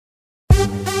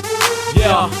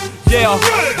Yeah,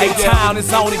 A-Town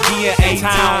is on again.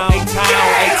 A-Town,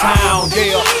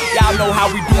 yeah. Y'all know how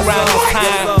we do around this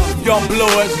time. Young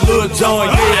Bloods, Lil Jon,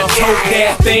 yeah. Tote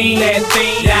that thing,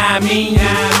 yeah, I mean.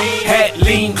 Hat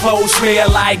lean, clothes smell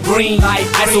like green.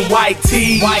 Ice and white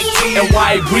tee, and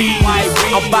white weed.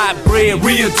 I'm buy bread,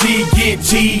 real G, get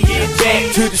G.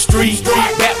 Back to the street,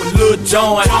 back with Lil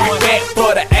Jon. Back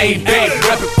for the A, back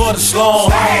reppin' for the slum.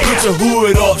 Put your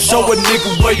hood up, show a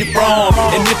nigga where you from.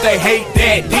 And if they hate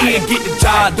that, then get the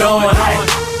job done. Walk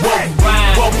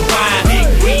around, big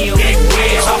wheel,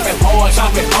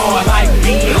 chopping hard like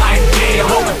beer, like beer.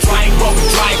 Roll a drink,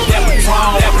 that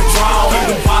Patron. Keep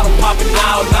the bottle popping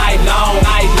all night long.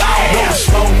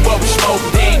 What we smoke,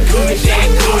 that good.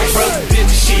 Presidential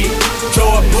shit,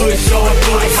 George Bush.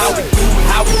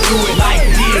 How we do it like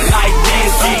this,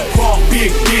 get crunk,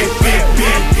 big.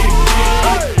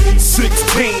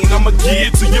 16, I'ma give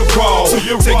it to you raw.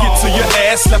 Take it to your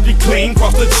ass, slap you clean,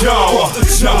 cross the jaw.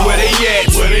 Now where they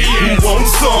at? Who want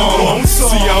some?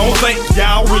 See, I don't think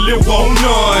y'all really want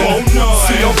none.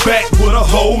 See, I'm back with a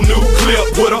whole new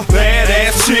clip, with a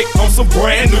badass chick on some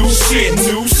brand new shit.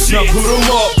 Now put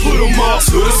 'em up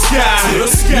to the sky. You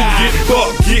get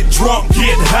fucked, get drunk,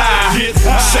 get high.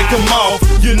 Shake 'em off,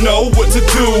 you know what to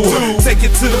do. Take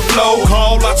it to the floor,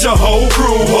 call out your whole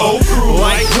crew.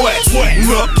 Like what?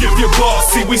 Look, if you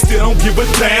boss, see we still don't give a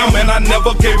damn, and I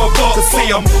never gave a fuck. To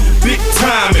see I'm big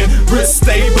timing, wrist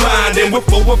stay blinding with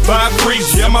 4 or 5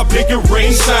 3s. Yeah, my pinky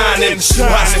ring shining.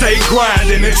 I stay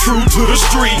grinding and true to the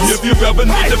streets. If you ever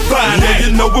need to find it,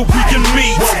 you know where we can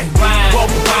meet. Walk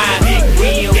around, big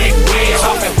wheel,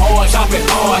 chopping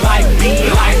hard like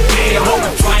beer, Roll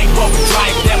a drink,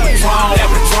 that Patron.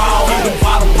 Keep the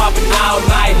bottle popping all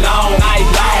night long.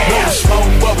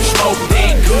 What we smoke,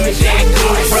 that good.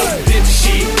 Presidential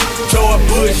shit, George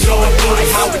Bush.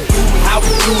 How we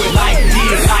do it like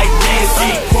this,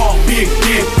 get crunk, big.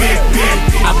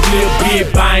 I feel big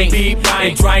bang,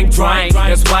 and drink.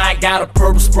 That's why I got a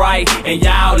purple Sprite, and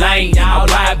y'all ain't. I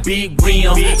ride big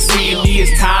rims, seeing me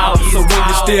is tall. So when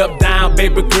you step down,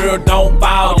 baby girl, don't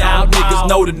bow. Y'all niggas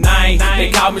know the name, they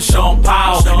call me Sean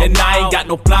Paul. And I ain't got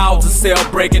no flaws to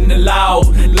sell, breaking the law.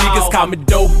 Niggas call me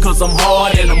dope, cause I'm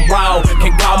hard and I'm raw.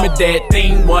 Can't call me that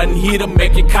thing, one hit to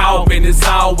make it cough, and it's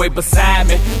always beside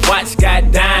me. Watch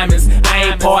got diamonds, I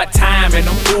ain't part-time, and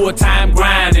I'm full-time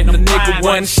grinding. The nigga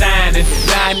one shining,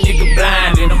 blind nigga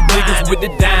blinding. Niggas with the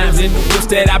dimes and the whips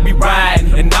that I be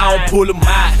riding, and I don't pull them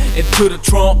out into the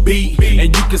trunk beat.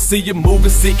 And you can see you moving,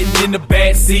 sitting in the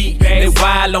back seat. They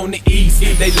wild on the east,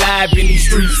 they live in these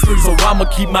streets, so I'ma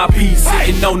keep my peace,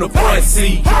 sitting on the front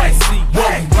seat.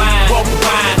 Walk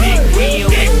around, big wheel,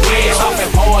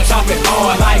 chopping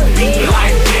hard like beer,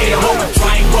 Roll a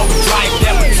drink,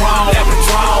 that Patron.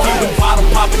 Keep the bottle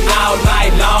popping all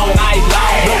night long.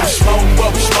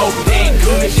 What we smoke, that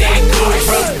good.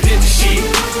 Presidential shit,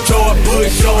 George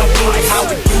Bush.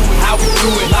 How we do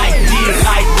it like this,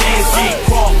 get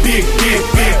crunk, big.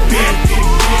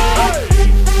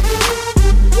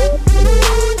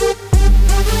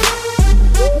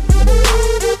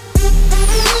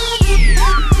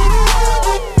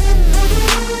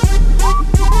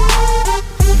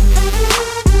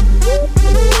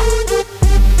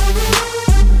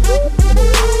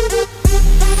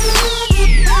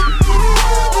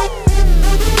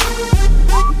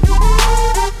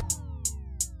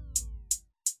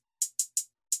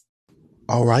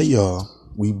 All right, y'all,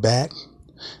 we back,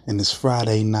 and it's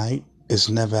Friday night. It's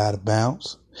Never Out of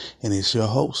Bounds, and it's your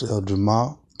host, El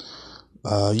Jamal.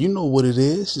 You know what it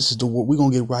is. This is we're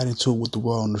gonna get right into it with the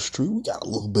world on the street. We got a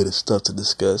little bit of stuff to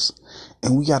discuss,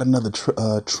 and we got another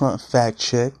Trump fact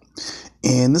check.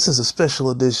 And this is a special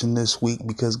edition this week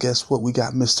because guess what? We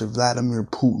got Mr. Vladimir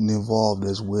Putin involved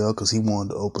as well because he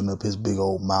wanted to open up his big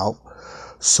old mouth.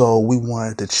 So we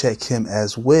wanted to check him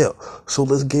as well. So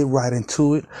let's get right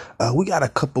into it. We got a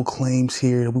couple claims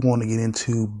here that we want to get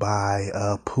into by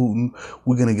Putin.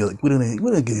 We're gonna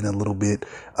get in a little bit.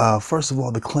 First of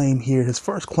all, his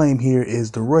first claim here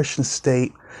is the Russian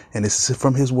state, and this is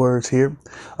from his words here.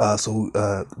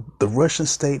 The Russian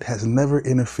state has never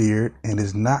interfered and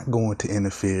is not going to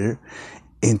interfere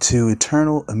into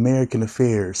internal American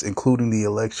affairs, including the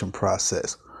election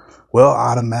process. Well,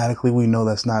 automatically we know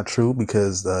that's not true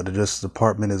because the Justice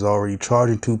Department is already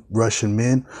charging 2 Russian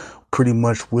men pretty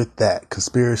much with that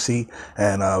conspiracy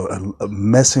and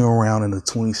messing around in the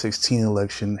 2016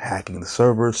 election, hacking the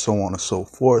servers, so on and so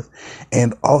forth.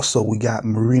 And also we got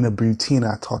Marina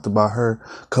Butina. I talked about her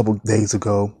a couple days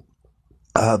ago.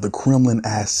 the Kremlin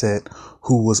asset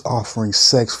who was offering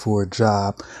sex for a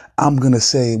job. I'm going to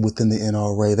say within the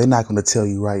NRA. They're not going to tell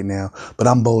you right now, but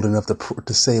I'm bold enough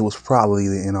to say it was probably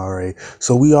the NRA.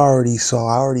 So I already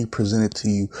presented to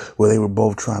you where they were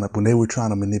both when they were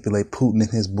trying to manipulate Putin, and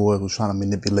his boys were trying to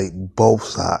manipulate both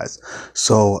sides.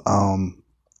 So,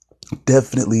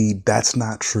 definitely that's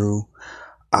not true.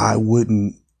 I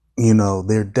wouldn't,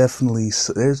 there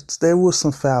was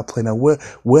some foul play. Now,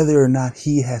 whether or not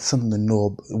he had something to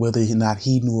know, whether or not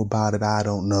he knew about it, I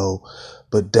don't know,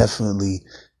 but definitely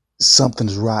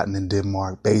something's rotten in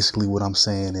Denmark. Basically what I'm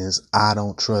saying is I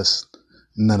don't trust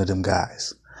none of them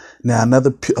guys. Now, another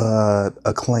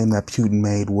a claim that Putin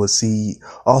made was he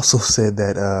also said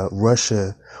that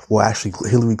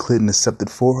Hillary Clinton accepted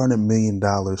 $400 million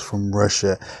from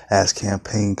Russia as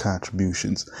campaign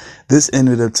contributions. This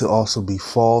ended up to also be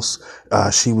false.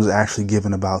 She was actually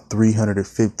given about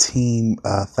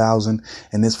 $315,000,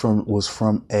 and this was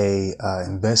from a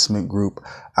investment group.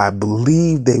 I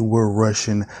believe they were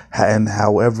Russian, and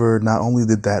however, not only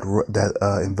did that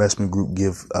investment group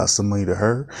give some money to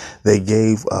her, they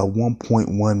gave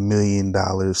 $1.1 million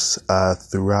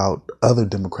throughout other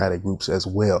Democratic groups as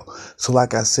well. So,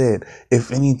 like I said,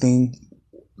 if anything,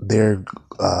 they're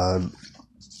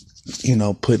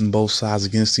putting both sides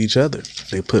against each other.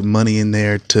 They put money in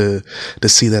there to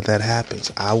see that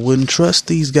happens. I wouldn't trust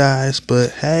these guys,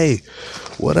 but hey,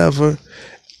 whatever.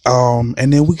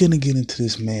 And then we're going to get into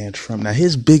this man, Trump. Now,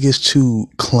 his biggest two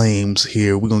claims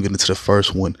here, we're going to get into the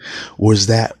first one, was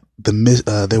that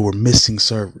there were missing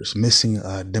servers,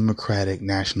 Democratic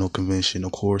National Convention,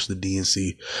 of course, the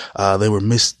DNC.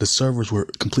 The servers were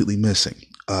completely missing,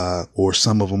 or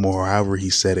some of them, or however he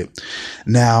said it.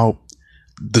 Now,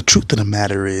 the truth of the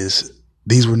matter is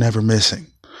these were never missing.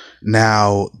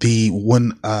 Now,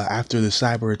 after the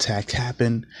cyber attack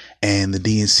happened and the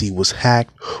DNC was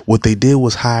hacked, what they did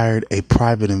was hired a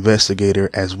private investigator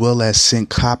as well as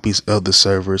sent copies of the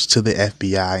servers to the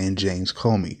FBI and James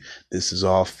Comey. This is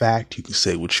all fact. You can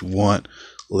say what you want.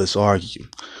 Let's argue.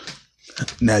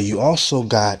 Now, you also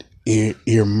got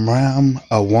Imran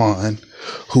Awan,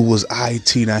 who was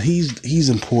IT. Now, he's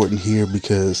important here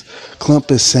because Klump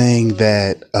is saying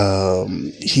that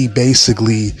he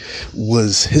basically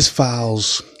was his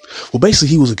files. Well, basically,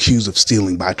 he was accused of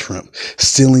stealing by Trump,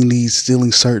 stealing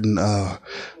certain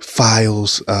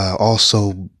files.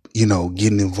 Also,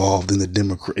 getting involved in the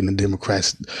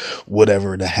Democrats,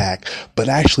 whatever, the hack. But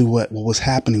actually what was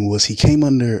happening was he came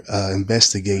under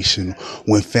investigation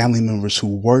when family members who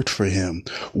worked for him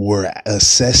were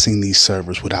assessing these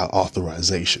servers without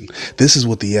authorization. This is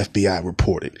what the FBI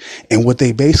reported. And what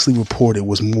they basically reported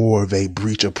was more of a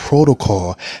breach of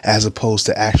protocol as opposed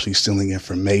to actually stealing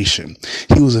information.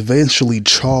 He was eventually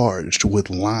charged with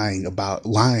lying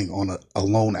on a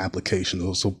loan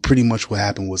application. So pretty much what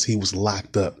happened was he was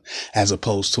locked up as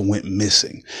opposed to went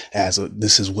missing.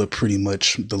 This is what pretty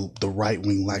much the right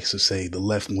wing likes to say, the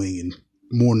left wing, and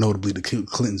more notably the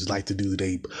Clintons like to do to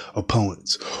their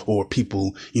opponents or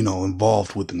people,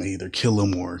 involved with them. They either kill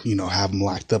them or, have them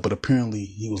locked up. But apparently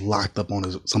he was locked up on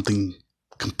something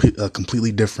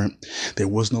completely different. There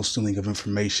was no stealing of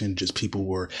information, just people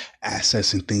were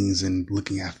accessing things and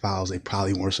looking at files they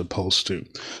probably weren't supposed to.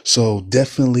 So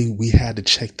definitely we had to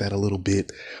check that a little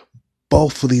bit.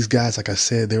 Both of these guys, like I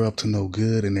said, they're up to no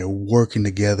good and they're working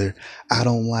together. I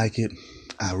don't like it.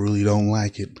 I really don't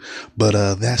like it. But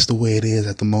that's the way it is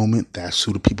at the moment. That's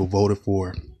who the people voted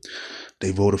for.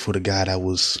 They voted for the guy that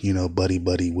was,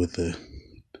 buddy with the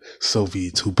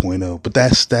Soviet 2.0. But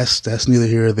that's neither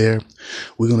here or there.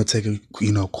 We're going to take a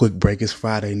quick break. It's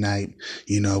Friday night.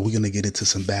 We're going to get into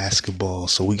some basketball.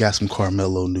 So we got some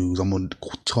Carmelo news. I'm going to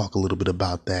talk a little bit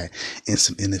about that, and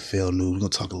some NFL news. We're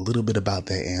going to talk a little bit about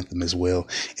that anthem as well.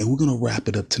 And we're going to wrap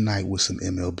it up tonight with some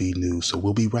MLB news. So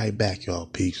we'll be right back, y'all.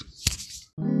 Peace.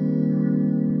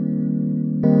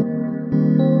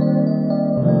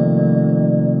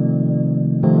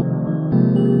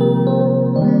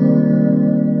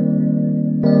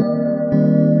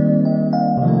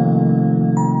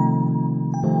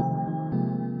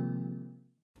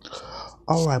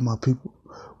 All right, my people,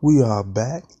 we are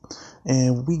back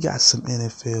and we got some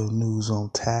NFL news on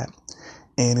tap,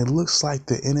 and it looks like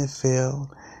the NFL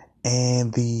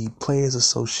and the Players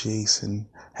Association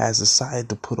has decided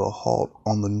to put a halt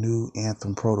on the new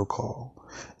anthem protocol.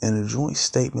 In a joint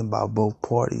statement by both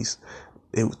parties,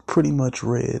 it was pretty much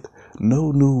read,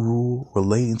 no new rule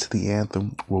relating to the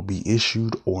anthem will be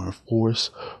issued or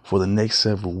enforced for the next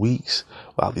several weeks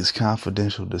while these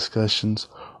confidential discussions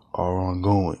are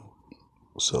ongoing.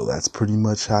 So that's pretty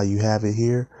much how you have it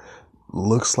here.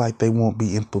 Looks like they won't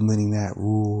be implementing that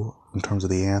rule in terms of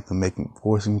the anthem,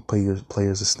 forcing players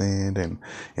to stand and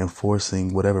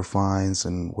enforcing whatever fines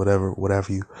and whatever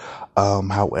you.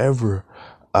 However,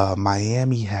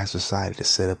 Miami has decided to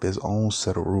set up its own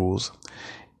set of rules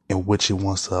in which it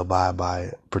wants to abide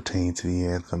by pertaining to the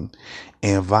anthem,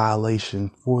 and violation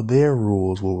for their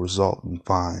rules will result in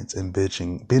fines and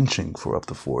benching for up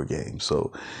to 4 games.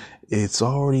 So it's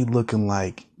already looking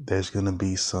like there's going to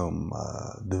be some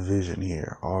division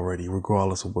here already,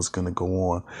 regardless of what's going to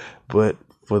go on. But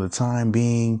for the time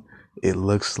being, it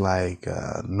looks like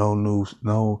there's going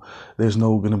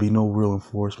to be no real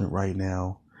enforcement right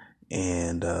now.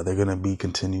 And they're going to be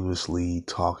continuously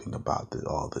talking about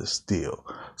all this deal.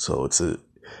 So it's an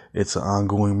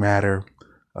ongoing matter.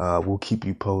 We'll keep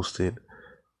you posted.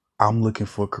 I'm looking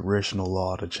for congressional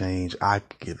law to change.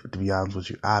 To be honest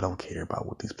with you, I don't care about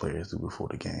what these players do before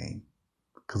the game,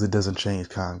 because it doesn't change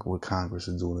what Congress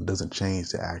is doing. It doesn't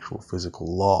change the actual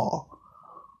physical law.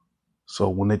 So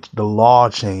when the law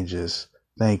changes,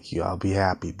 thank you, I'll be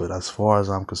happy. But as far as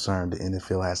I'm concerned, the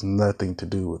NFL has nothing to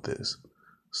do with this.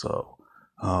 So,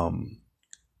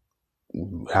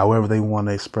 however they want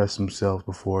to express themselves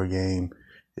before a game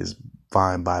is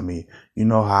fine by me. You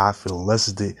know how I feel. Unless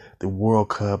it's the World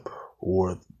Cup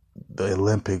or the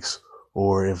Olympics,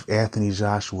 or if Anthony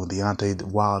Joshua and Deontay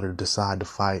Wilder decide to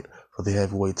fight for the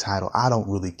heavyweight title, I don't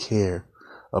really care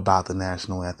about the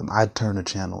national anthem. I'd turn the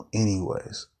channel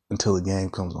anyways until the game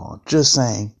comes on. Just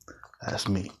saying. That's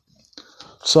me.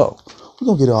 So, we're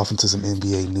going to get off into some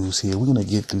NBA news here. We're going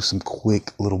to get through some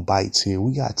quick little bites here.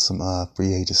 We got some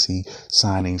free agency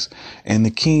signings. And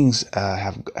the Kings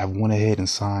have went ahead and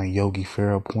signed Yogi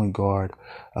Ferrell, point guard,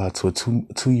 to a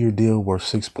two-year deal worth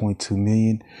 $6.2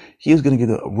 million. He was going to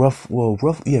get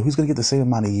he's going to get the same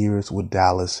amount of years with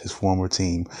Dallas, his former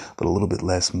team, but a little bit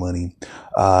less money.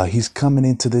 He's coming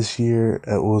into this year,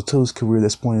 to his career,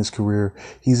 this point in his career,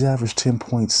 he's averaged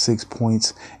 10.6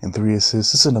 points and 3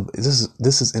 assists.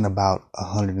 This is in about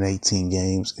 118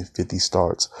 games and 50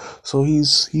 starts. So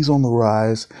he's on the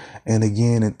rise. And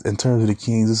again, in terms of the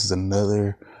Kings, this is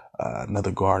another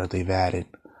guard that they've added.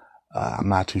 I'm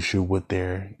not too sure what's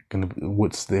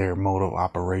their mode of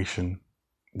operation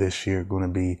this year going to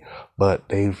be, but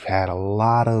they've added a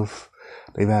lot of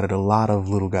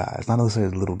little guys, not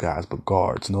necessarily little guys, but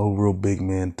guards, no real big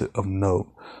men of note.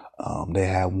 They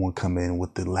had one come in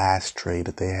with the last trade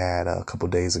that they had a couple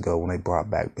of days ago when they brought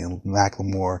back Ben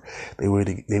McLemore. They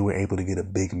were able to get a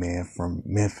big man from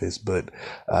Memphis, but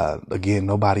again,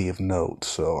 nobody of note.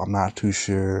 So I'm not too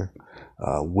sure.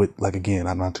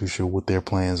 I'm not too sure what their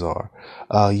plans are.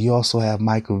 You also have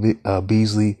Michael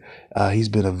Beasley. He's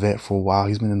been a vet for a while.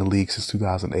 He's been in the league since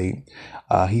 2008.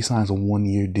 He signs a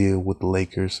 1-year deal with the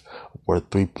Lakers worth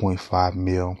 $3.5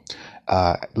 million.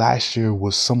 Last year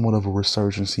was somewhat of a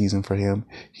resurgence season for him.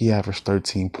 He averaged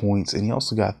 13 points, and he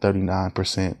also got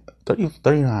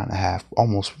 39.5,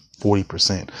 almost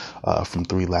 40% from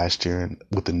 3 last year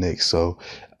with the Knicks. So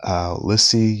let's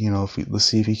see, let's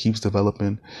see if he keeps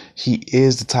developing. He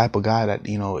is the type of guy that,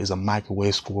 is a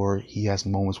microwave scorer. He has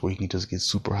moments where he can just get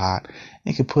super hot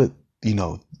and can put,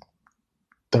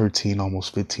 13,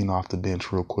 almost 15 off the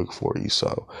bench real quick for you.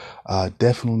 So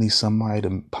definitely somebody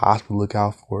to possibly look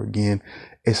out for. Again,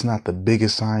 it's not the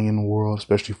biggest signing in the world,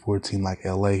 especially for a team like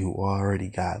LA who already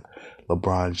got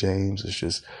LeBron James. It's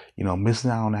just,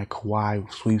 missing out on that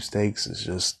Kawhi sweepstakes is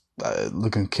just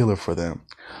looking killer for them.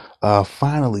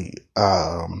 Finally,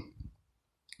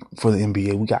 for the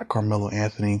NBA, we got Carmelo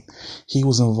Anthony. He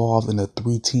was involved in a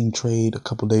 3-team trade a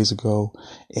couple days ago,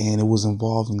 and it was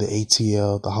involved in the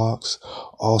ATL, the Hawks,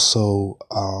 also,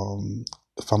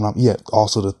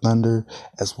 also the Thunder,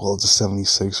 as well as the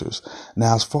 76ers.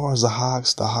 Now, as far as the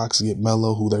Hawks get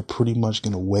Melo, who they're pretty much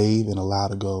going to waive and allow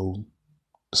to go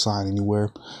sign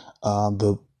anywhere.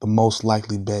 The most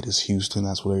likely bet is Houston.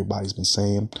 That's what everybody's been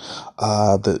saying.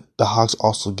 The Hawks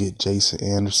also get Jason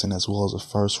Anderson as well as a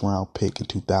first-round pick in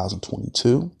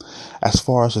 2022. As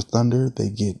far as the Thunder, they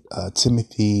get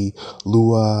Timothy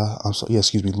Lua.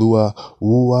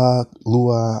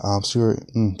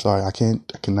 Sorry, I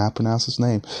cannot pronounce his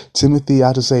name. Timothy.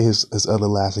 I just say his other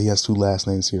last name. He has 2 last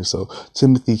names here. So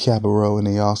Timothy Cabarro, and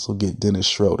they also get Dennis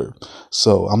Schroeder.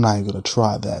 So I'm not even gonna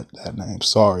try that name.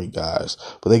 Sorry, guys,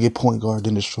 but they get point guard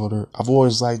Dennis Schroeder. I've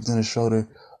always liked Dennis Schroeder.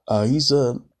 He's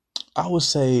I would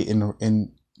say in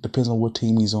depends on what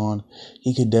team he's on,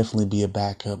 he could definitely be a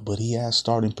backup, but he has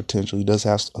starting potential. He does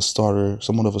have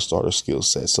somewhat of a starter skill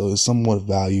set, so it's somewhat of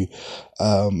value.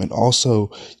 And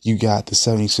also you got the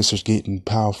 76ers getting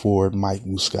power forward Mike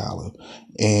Muscala.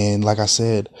 And like I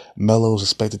said, Melo is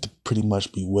expected to pretty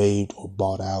much be waived or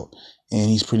bought out and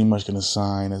he's pretty much going to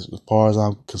sign, as far as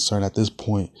I'm concerned at this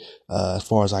point, as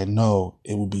far as I know,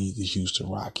 it will be the Houston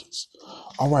Rockets.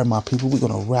 All right, my people, we're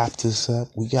going to wrap this up.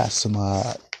 We got some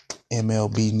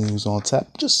MLB news on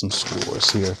tap, just some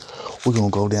scores here. We're going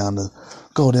to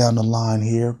go down the line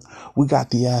here. We got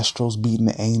the Astros beating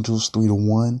the Angels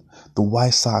 3-1. The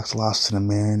White Sox lost to the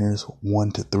Mariners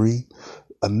 1-3.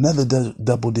 Another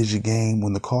double-digit game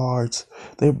when the Cards,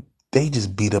 they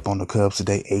just beat up on the Cubs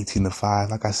today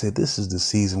 18-5. Like I said, this is the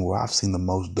season where I've seen the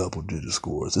most double-digit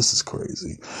scores. This is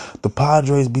crazy. The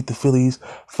Padres beat the Phillies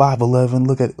 5-11.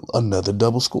 Look at another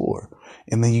double score.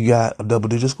 And then you got a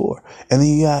double-digit score. And then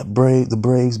you got the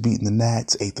Braves beating the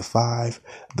Nats 8-5.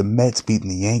 The Mets beating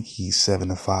the Yankees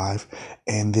 7-5.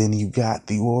 And then you got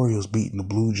the Orioles beating the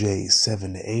Blue Jays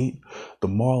 7-8. The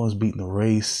Marlins beating the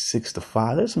Rays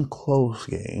 6-5. There's some close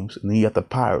games. And then you got the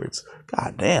Pirates.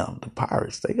 God damn, the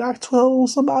Pirates. They got 12 on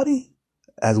somebody?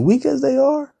 As weak as they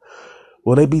are?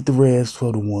 Well, they beat the Reds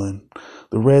 12-1.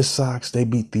 The Red Sox, they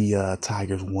beat the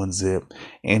Tigers 1-0.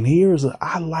 And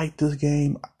I like this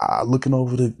game. Looking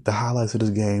over the highlights of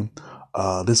this game,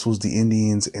 this was the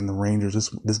Indians and the Rangers.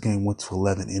 This game went to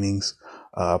 11 innings.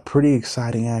 Pretty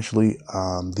exciting, actually.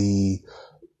 The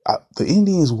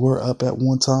Indians were up at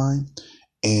one time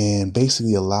and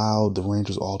basically allowed the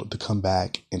Rangers all to come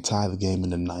back and tie the game in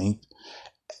the ninth.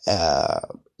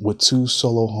 With two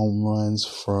solo home runs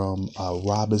from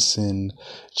Robinson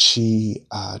Chirinos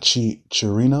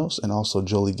and also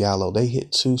Joey Gallo. They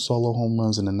hit two solo home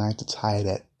runs in the ninth to tie it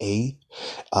at 8.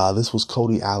 This was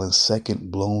Cody Allen's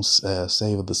second blown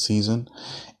save of the season.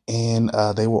 And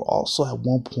they were also at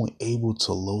one point able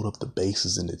to load up the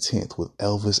bases in the 10th with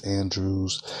Elvis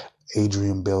Andrus,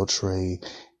 Adrian Beltre,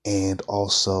 and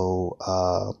also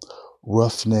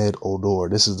Rougned Odor.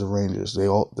 This is the Rangers. They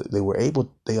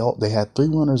had 3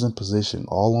 runners in position,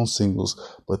 all on singles,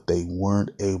 but they weren't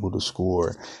able to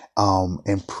score.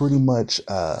 And pretty much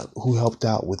who helped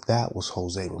out with that was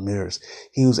Jose Ramirez.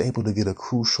 He was able to get a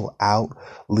crucial out,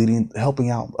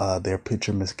 helping out their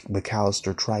pitcher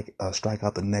McAllister strike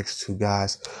out the next 2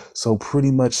 guys. So pretty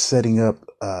much setting them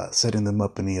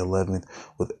up in the 11th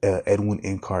with Edward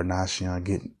Encarnacion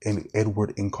getting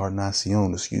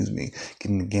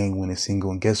the game-winning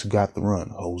single. And guess who got the run?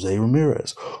 Jose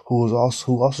Ramirez, who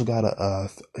also got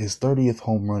his 30th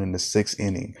home run in the 5th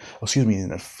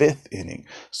inning.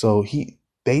 So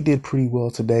they did pretty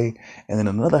well today. And then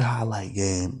another highlight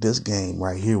game. This game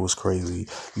right here was crazy.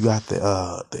 You got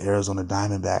the Arizona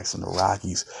Diamondbacks and the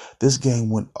Rockies. This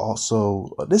game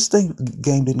this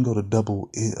game didn't go to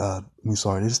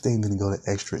this thing didn't go to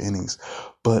extra innings.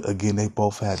 But again, they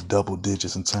both had double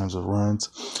digits in terms of runs.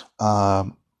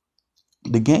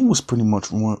 The game was pretty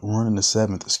much run in the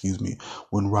 7th,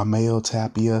 when Raimel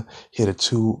Tapia hit a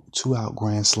two-out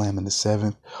grand slam in the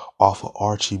 7th off of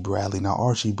Archie Bradley. Now,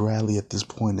 Archie Bradley at this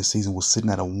point in the season was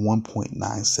sitting at a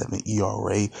 1.97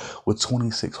 ERA with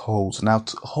 26 holds. Now,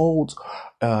 holds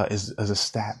is a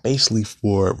stat basically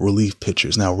for relief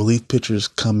pitchers. Now, relief pitchers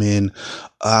come in,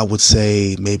 I would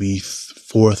say, maybe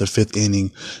 4th or 5th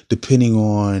inning, depending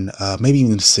on maybe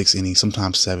even the 6th inning,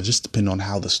 sometimes 7th, just depending on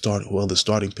how the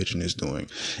starting pitching is doing.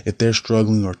 If they're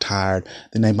struggling or tired,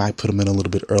 then they might put them in a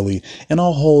little bit early. And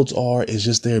all holds is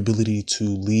just their ability to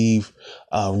leave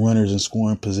runners in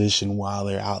scoring position while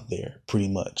they're out there, pretty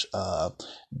much.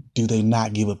 Do they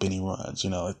not give up any runs?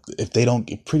 If they don't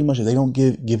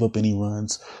give up any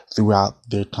runs throughout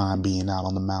their time being out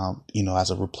on the mound,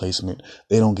 as a replacement,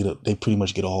 they pretty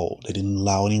much get a hold. They didn't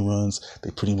allow any runs.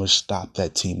 They pretty much stopped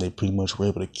that team. They pretty much were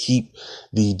able to keep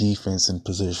the defense in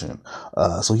position.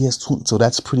 So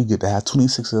that's pretty good. To have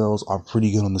 26 of those are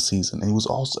pretty good on the season. And it was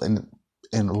also,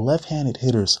 and left-handed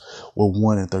hitters were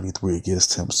 1-33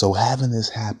 against him. So having this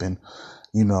happen,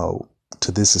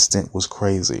 to this extent was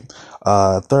crazy.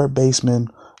 Third baseman,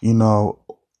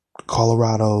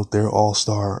 Colorado, their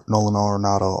all-star Nolan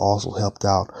Arenado also helped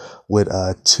out with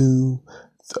 2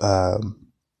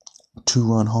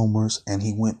 2-run homers, and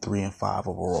he went 3-5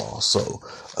 overall. So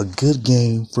a good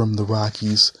game from the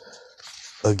Rockies.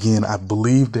 Again, I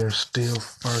believe they're still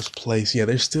first place. Yeah,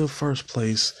 they're still first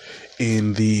place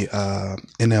in the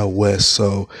NL West.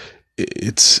 So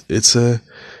it's an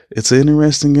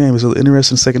interesting game. It's an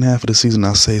interesting second half of the season,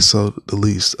 I'll say so the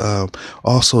least.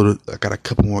 Also, I got a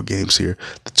couple more games here.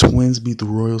 The Twins beat the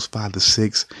Royals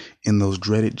 5-6 in those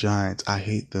dreaded Giants. I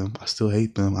hate them. I still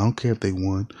hate them. I don't care if they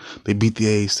won. They beat the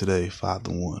A's today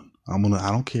 5-1. I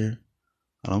don't care.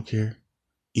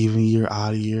 Even year,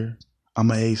 odd year. I'm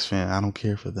an A's fan. I don't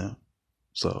care for them.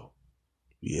 So,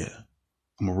 yeah,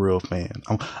 I'm a real fan.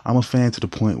 I'm a fan to the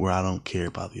point where I don't care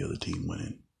about the other team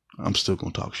winning. I'm still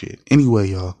going to talk shit. Anyway,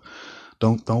 y'all,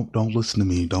 Don't listen to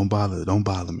me. Don't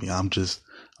bother me. I'm just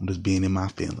being in my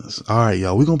feelings. All right,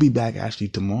 y'all. We're gonna be back actually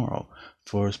tomorrow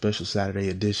for a special Saturday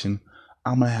edition.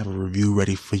 I'm gonna have a review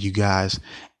ready for you guys.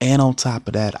 And on top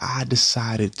of that, I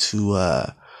decided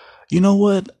to you know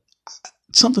what?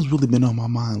 Something's really been on my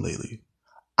mind lately.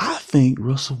 I think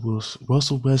Russell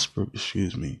Westbrook,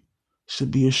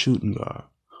 should be a shooting guard.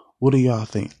 What do y'all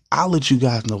think? I'll let you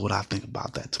guys know what I think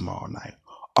about that tomorrow night.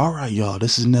 All right, y'all.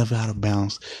 This is Never Out of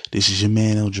Bounds. This is your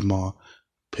man, El Jamal.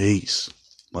 Peace.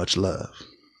 Much love.